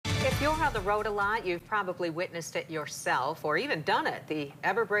If you're on the road a lot, you've probably witnessed it yourself or even done it, the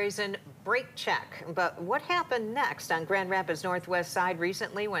ever-brazen brake check. But what happened next on Grand Rapids Northwest side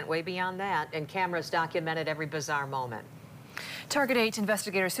recently went way beyond that, and cameras documented every bizarre moment. Target 8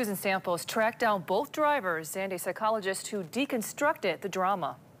 investigator Susan Samples tracked down both drivers and a psychologist who deconstructed the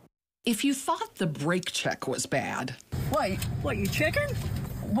drama. If you thought the brake check was bad. Wait, what, you chicken?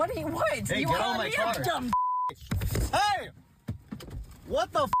 What? Hey, you get on my car. Dumb Hey!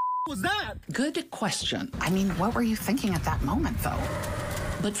 What the was that? Good question. I mean, what were you thinking at that moment, though?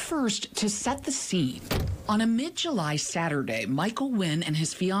 But first, to set the scene. On a mid-July Saturday, Michael Wynn and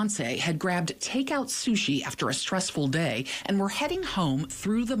his fiancée had grabbed takeout sushi after a stressful day and were heading home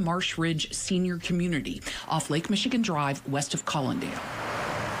through the Marsh Ridge Senior Community off Lake Michigan Drive west of Collindale.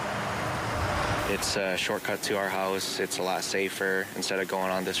 It's a shortcut to our house. It's a lot safer instead of going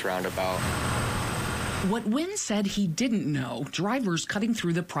on this roundabout. What Wynn said he didn't know, drivers cutting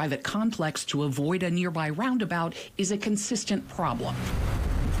through the private complex to avoid a nearby roundabout is a consistent problem.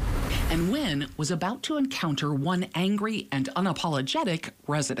 And Wynn was about to encounter one angry and unapologetic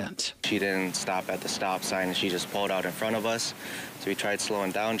resident. She didn't stop at the stop sign, and she just pulled out in front of us. So we tried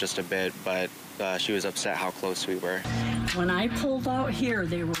slowing down just a bit, but she was upset how close we were. When I pulled out here,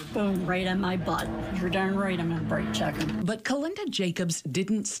 they were boom right on my butt. You're darn right, I'm gonna brake check them. But Kalinda Jacobs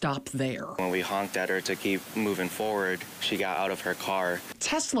didn't stop there. When we honked at her to keep moving forward, she got out of her car.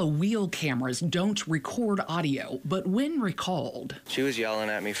 Tesla wheel cameras don't record audio, but Wynn recalled. She was yelling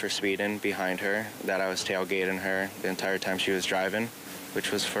at me for speeding behind her, that I was tailgating her the entire time she was driving,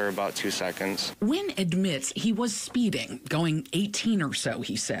 which was for about 2 seconds. Wynn admits he was speeding, going 18 or so,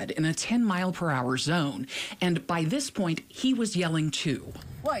 he said, in a 10-mile-per-hour zone. And by this point, he was yelling too.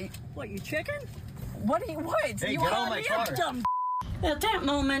 Wait, what, you chicken? What? Hey, you get on my car. Dumb At that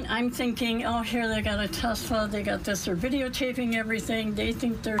moment, I'm thinking, oh, here they got a Tesla, they got this, they're videotaping everything, they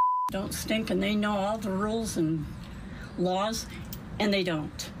think their don't stink, and they know all the rules and laws, and they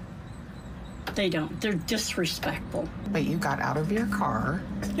don't. They don't. They're disrespectful. But you got out of your car,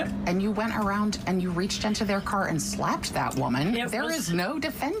 and you went around and you reached into their car and slapped that woman. There is no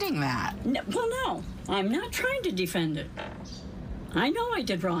defending that. Well, no, I'm not trying to defend it. I know I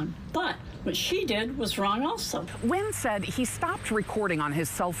did wrong, but what she did was wrong also. Wynn said he stopped recording on his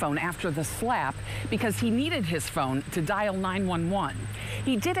cell phone after the slap because he needed his phone to dial 911.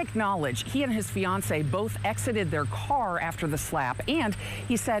 He did acknowledge he and his fiancée both exited their car after the slap, and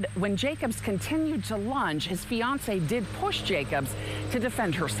he said when Jacobs continued to lunge, his fiancée did push Jacobs to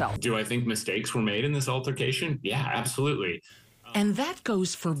defend herself. Do I think mistakes were made in this altercation? Yeah, absolutely. And that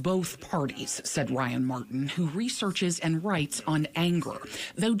goes for both parties, said Ryan Martin, who researches and writes on anger.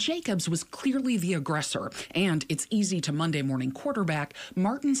 Though Jacobs was clearly the aggressor, and it's easy to Monday morning quarterback,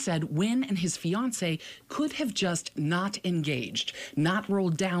 Martin said Wynn and his fiancée could have just not engaged, not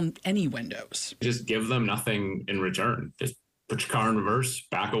rolled down any windows. Just give them nothing in return. Just put your car in reverse,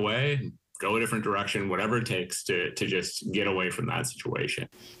 back away, go a different direction, whatever it takes to just get away from that situation.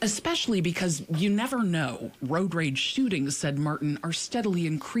 Especially because you never know. Road rage shootings, said Martin, are steadily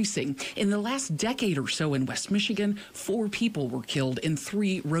increasing. In the last decade or so in West Michigan, 4 people were killed in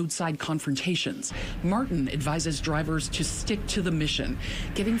 3 roadside confrontations. Martin advises drivers to stick to the mission,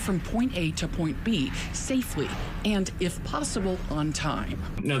 getting from point A to point B safely and, if possible, on time.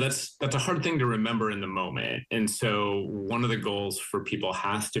 No, that's a hard thing to remember in the moment. And so one of the goals for people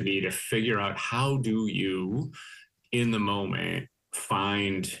has to be to figure out how do you, in the moment,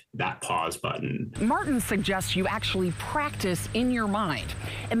 find that pause button. Martin suggests you actually practice in your mind.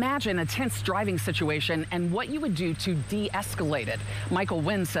 Imagine a tense driving situation and what you would do to de-escalate it. Michael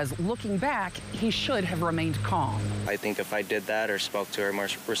Wynn says, looking back, he should have remained calm. I think if I did that or spoke to her more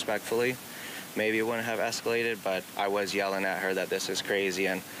respectfully, maybe it wouldn't have escalated, but I was yelling at her that this is crazy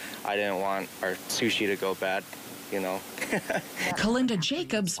and I didn't want our sushi to go bad. You know. Kalinda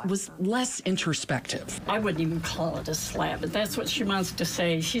Jacobs was less introspective. I wouldn't even call it a slap, but that's what she wants to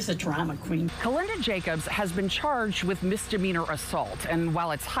say. She's a drama queen. Kalinda Jacobs has been charged with misdemeanor assault, and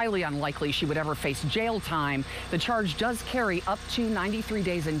while it's highly unlikely she would ever face jail time, the charge does carry up to 93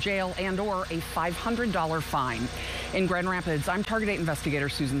 days in jail and/or a $500 fine. In Grand Rapids, I'm Target 8 investigator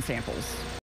Susan Samples.